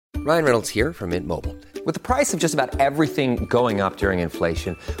Ryan Reynolds here from Mint Mobile. With the price of just about everything going up during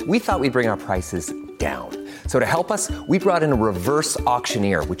inflation, we thought we'd bring our prices down. So to help us, we brought in a reverse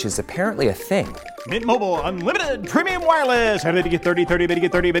auctioneer, which is apparently a thing. Mint Mobile Unlimited Premium Wireless. How to get 30, 30, bit to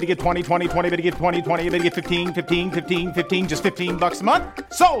get 30, bit to get 20, 20, 20, bit to get 20, 20, bit to get 15, 15, 15, 15, just $15 a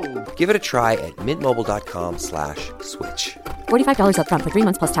month? Sold! Give it a try at mintmobile.com/switch. $45 up front for 3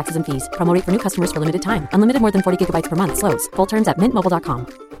 months plus taxes and fees. Promo rate for new customers for limited time. Unlimited more than 40 gigabytes per month. Slows full terms at mintmobile.com.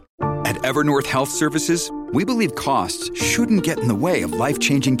 At Evernorth Health Services, we believe costs shouldn't get in the way of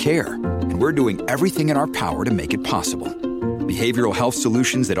life-changing care, and we're doing everything in our power to make it possible. Behavioral health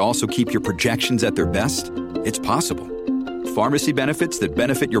solutions that also keep your projections at their best? It's possible. Pharmacy benefits that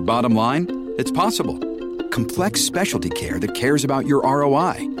benefit your bottom line? It's possible. Complex specialty care that cares about your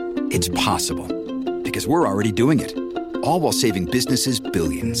ROI? It's possible. Because we're already doing it. All while saving businesses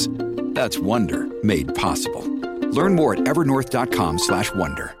billions. That's Wonder made possible. Learn more at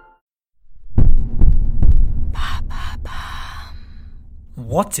evernorth.com/wonder.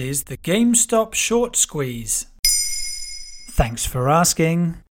 What is the GameStop short squeeze? Thanks for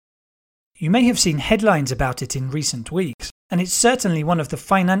asking. You may have seen headlines about it in recent weeks, and it's certainly one of the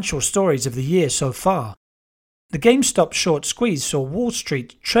financial stories of the year so far. The GameStop short squeeze saw Wall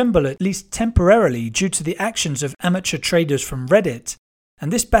Street tremble at least temporarily due to the actions of amateur traders from Reddit,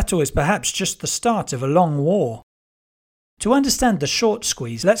 and this battle is perhaps just the start of a long war. To understand the short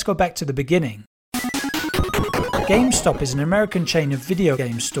squeeze, let's go back to the beginning. GameStop is an American chain of video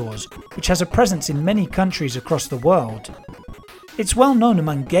game stores, which has a presence in many countries across the world. It's well known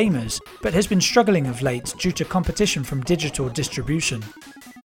among gamers, but has been struggling of late due to competition from digital distribution.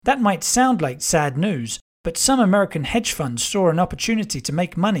 That might sound like sad news, but some American hedge funds saw an opportunity to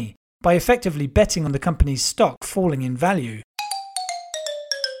make money by effectively betting on the company's stock falling in value.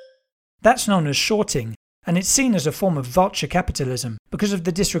 That's known as shorting, and it's seen as a form of vulture capitalism because of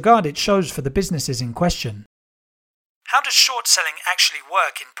the disregard it shows for the businesses in question. How does short selling actually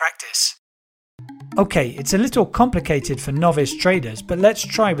work in practice? Okay, it's a little complicated for novice traders, but let's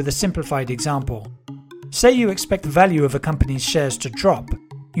try with a simplified example. Say you expect the value of a company's shares to drop.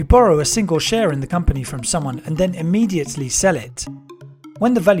 You borrow a single share in the company from someone and then immediately sell it.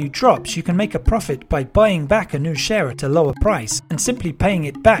 When the value drops, you can make a profit by buying back a new share at a lower price and simply paying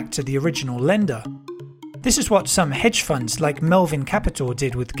it back to the original lender. This is what some hedge funds like Melvin Capital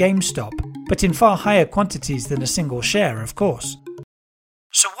did with GameStop, but in far higher quantities than a single share, of course.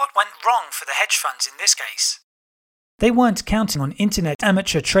 So what went wrong for the hedge funds in this case? They weren't counting on internet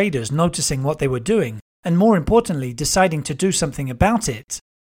amateur traders noticing what they were doing, and more importantly, deciding to do something about it.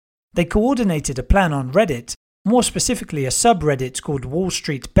 They coordinated a plan on Reddit, more specifically a subreddit called Wall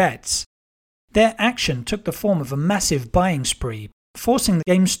Street Bets. Their action took the form of a massive buying spree, forcing the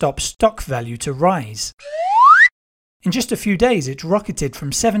GameStop stock value to rise. In just a few days, it rocketed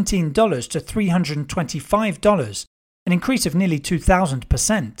from $17 to $325, an increase of nearly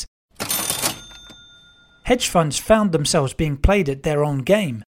 2,000%. Hedge funds found themselves being played at their own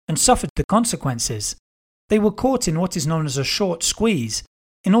game and suffered the consequences. They were caught in what is known as a short squeeze.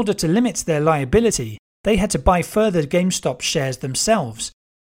 In order to limit their liability, they had to buy further GameStop shares themselves.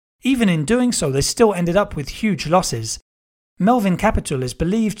 Even in doing so, they still ended up with huge losses. Melvin Capital is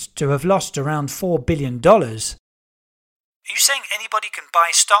believed to have lost around $4 billion. Are you saying anybody can buy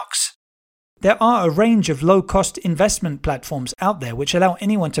stocks? There are a range of low-cost investment platforms out there which allow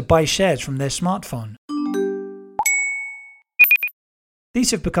anyone to buy shares from their smartphone. These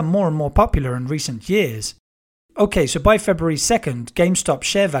have become more and more popular in recent years. Okay, so by February 2nd, GameStop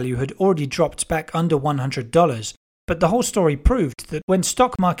share value had already dropped back under $100, but the whole story proved that when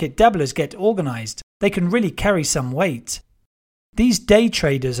stock market dabblers get organized, they can really carry some weight. These day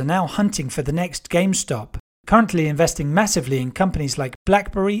traders are now hunting for the next GameStop, currently investing massively in companies like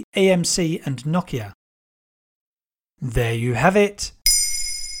BlackBerry, AMC, and Nokia. There you have it.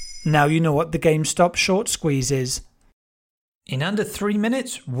 Now you know what the GameStop short squeeze is. In under 3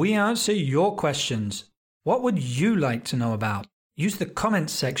 minutes, we answer your questions. What would you like to know about? Use the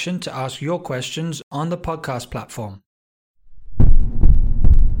comments section to ask your questions on the podcast platform.